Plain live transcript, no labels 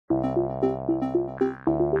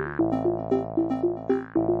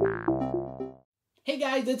Hey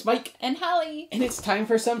guys, it's Mike. And Holly. And it's time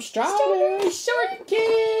for some Strawberry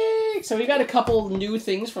Shortcake! So we got a couple new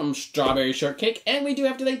things from Strawberry Shortcake, and we do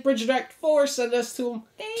have to thank Bridge Direct for sending us to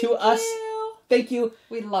us. Thank you.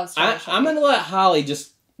 We love Strawberry Shortcake. I'm going to let Holly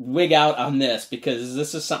just wig out on this, because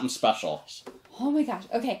this is something special. Oh my gosh.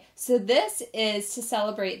 Okay, so this is to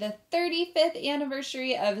celebrate the 35th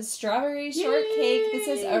anniversary of Strawberry Shortcake. Yay! This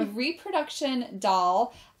is a reproduction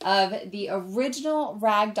doll of the original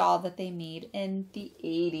rag doll that they made in the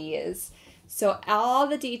 80s. So all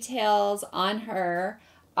the details on her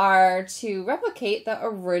are to replicate the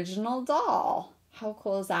original doll. How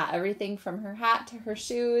cool is that? Everything from her hat to her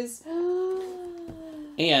shoes.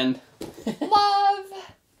 And love!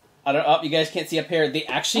 I don't know, you guys can't see up here. They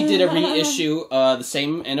actually did a reissue, the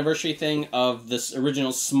same anniversary thing of this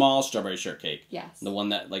original small Strawberry Shortcake. Yes. The one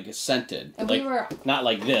that, like, is scented. And like, we were... Not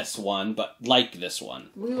like this one, but like this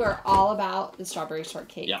one. We were all about the Strawberry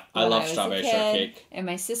Shortcake. Yeah, I love Strawberry Shortcake. And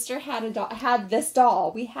my sister had this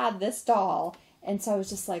doll. We had this doll. And so I was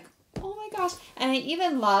just like, oh my gosh. And I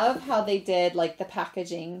even love how they did, like, the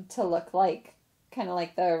packaging to look like, kind of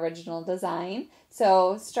like the original design.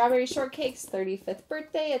 So, Strawberry Shortcake's 35th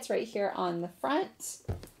birthday. It's right here on the front.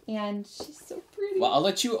 And she's so pretty. Well, I'll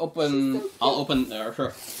let you open... So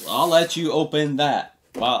I'll let you open that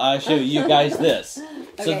while I show you guys this.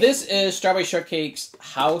 Okay. So this is Strawberry Shortcake's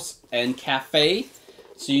house and cafe.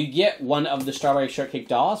 So you get one of the Strawberry Shortcake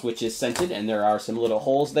dolls, which is scented, and there are some little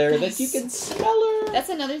holes there that you can smell her. That's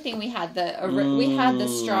another thing we had. We had the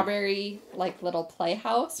strawberry, like, little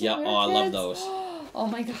playhouse. Yeah, I love those. Oh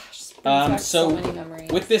my gosh. So many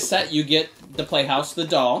memories. With this set, you get the playhouse, the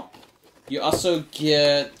doll. You also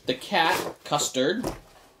get the cat, Custard.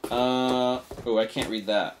 Oh, I can't read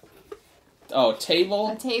that. Oh, table.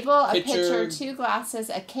 A table, a pitcher, 2 glasses,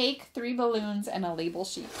 a cake, 3 balloons, and a label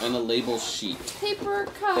sheet. And a label sheet. Paper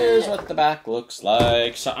cut. Here's what the back looks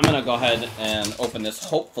like. So I'm going to go ahead and open this.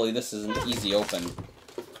 Hopefully this is an easy open.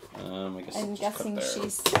 I'm guessing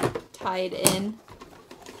she's tied in.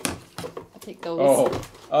 Take those.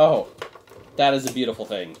 Oh, that is a beautiful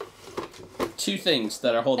thing. 2 things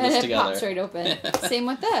that are holding this together. And it pops right open. Same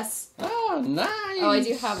with this. Oh, nice. Oh, I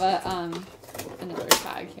do have another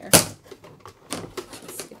tag here.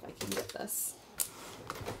 Let's see if I can get this.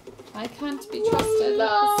 I can't be trusted.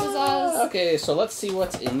 This is us. Okay, so let's see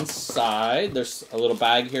what's inside. There's a little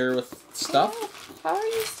bag here with stuff. Oh, how are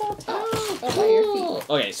you still attached? By your feet.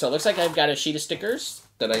 Okay, so it looks like I've got a sheet of stickers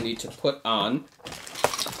that I need to put on.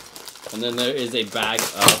 And then there is a bag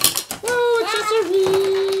of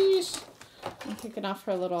accessories. I'm taking off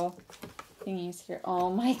her little thingies here. Oh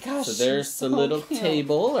my gosh. So there's the little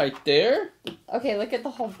table right there. Okay, look at the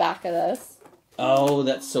whole back of this. Oh,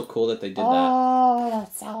 that's so cool that they did that. Oh,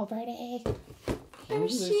 that's so pretty. Here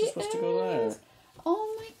she is. Supposed to go there.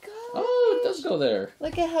 Oh my gosh. Oh, it does go there.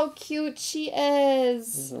 Look at how cute she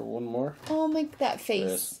is. Is there one more? Oh my, that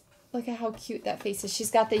face. Look at how cute that face is.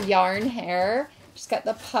 She's got the yarn hair. She's got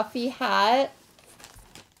the puffy hat.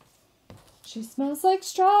 She smells like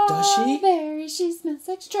strawberry. Does she? She smells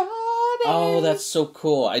like strawberry. Oh, that's so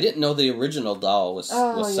cool. I didn't know the original doll was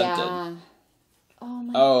scented. Yeah. Oh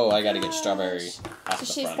my gosh. I gotta get strawberry. So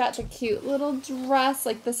she's got a cute little dress.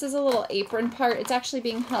 Like, this is a little apron part. It's actually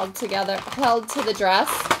being held to the dress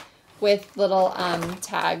with little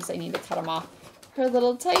tags. I need to cut them off. Her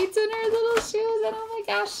little tights and her little shoes. And oh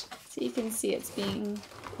my gosh. So you can see it's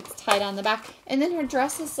tied on the back. And then her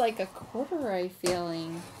dress is like a corduroy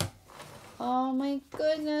feeling. Oh my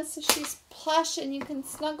goodness. So she's plush and you can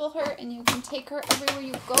snuggle her and you can take her everywhere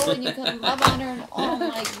you go and you can love on her. And oh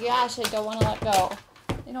my gosh, I don't want to let go.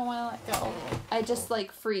 I don't want to let go. I just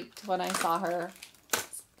like freaked when I saw her.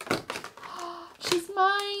 She's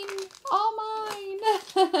mine. All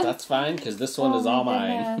mine. That's fine because this one is all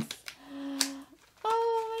mine.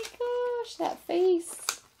 Oh my gosh, that face.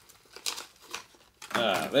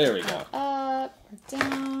 There we go. Up or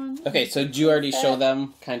down. Okay, so did you already show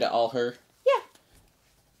them kind of all her? Yeah.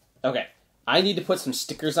 Okay. I need to put some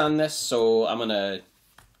stickers on this, so I'm going to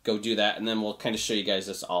go do that, and then we'll kind of show you guys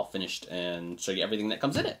this all finished and show you everything that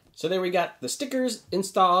comes in it. So there we got the stickers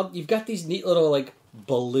installed. You've got these neat little, like,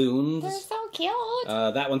 balloons. They're so cute.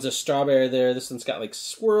 That one's a strawberry there. This one's got, like,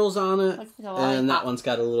 swirls on it. Looks like a and that lollipop. one's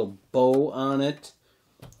got a little bow on it.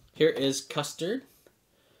 Here is Custard.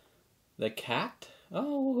 The cat.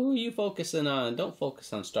 Oh, who are you focusing on? Don't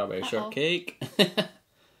focus on Strawberry Shortcake.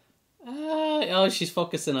 Oh, she's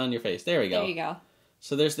focusing on your face. There we go. There you go.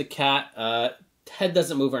 So there's the cat. Head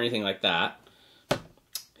doesn't move or anything like that.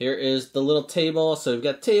 Here is the little table. So you've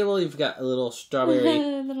got table, you've got a little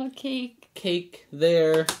strawberry little cake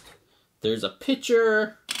there. There's a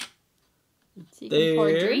pitcher. So you can pour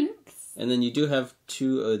There. drinks. And then you do have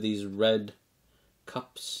 2 of these red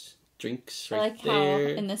cups, drinks I right like there.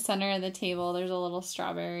 how in the center of the table there's a little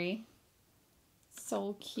strawberry.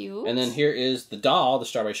 So cute. And then here is the doll, the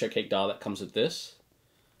Strawberry Shortcake doll that comes with this.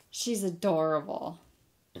 She's adorable.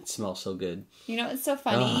 It smells so good. You know what's so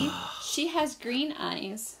funny? She has green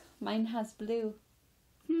eyes. Mine has blue.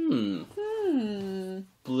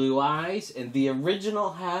 Blue eyes, and the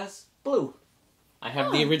original has blue. I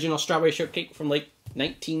have the original Strawberry Shortcake from like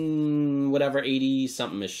 80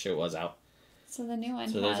 something ish it was out. So the new one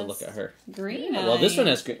So has there's a look at her. Green eyes. Well, this one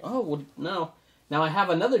has green. Oh, well, no. Now I have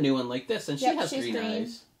another new one like this, and she has she's green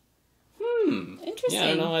eyes. Interesting. Yeah, I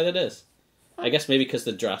don't know why that is. I guess maybe because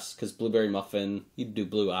the dress, because Blueberry Muffin, you'd do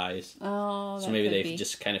blue eyes. Oh, that so maybe could they've be.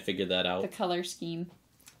 just kind of figured that out. The color scheme.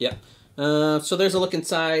 Yep. So there's a look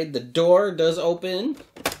inside. The door does open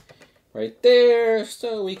right there,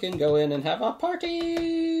 so we can go in and have a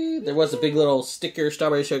party. There was a big little sticker,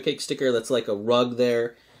 Strawberry Shortcake sticker, that's like a rug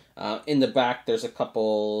there. In the back, there's a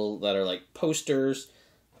couple that are like posters.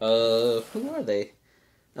 Who are they?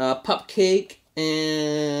 Pupcake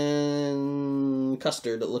and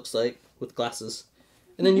Custard, it looks like, with glasses.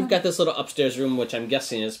 And then you've got this little upstairs room, which I'm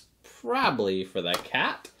guessing is probably for the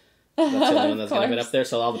cat. That's the only one that's going to be up there,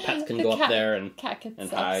 so all the pets can go up there and cat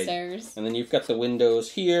gets hide. upstairs. And then you've got the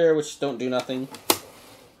windows here, which don't do nothing.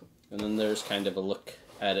 And then there's kind of a look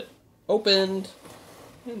at it opened.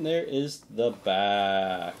 And there is the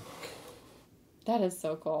back. That is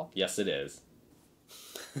so cool. Yes, it is.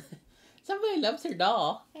 Somebody loves her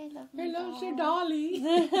doll. I love I love her dolly.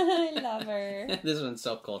 I love her. This one's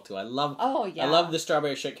so cool too. I love yeah. I love the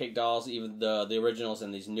Strawberry Shortcake dolls, even the originals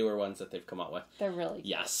and these newer ones that they've come out with. They're really cute.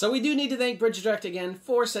 Yes. So we do need to thank Bridge Direct again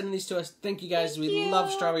for sending these to us. Thank you guys. Thank We you. love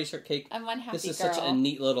Strawberry Shortcake. I'm one happy This is girl. such a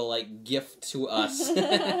neat little like gift to us.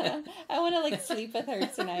 I want to sleep with her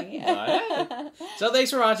tonight. Alright. So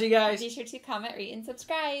thanks for watching, guys. Be sure to comment, rate, and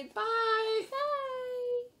subscribe. Bye. Bye.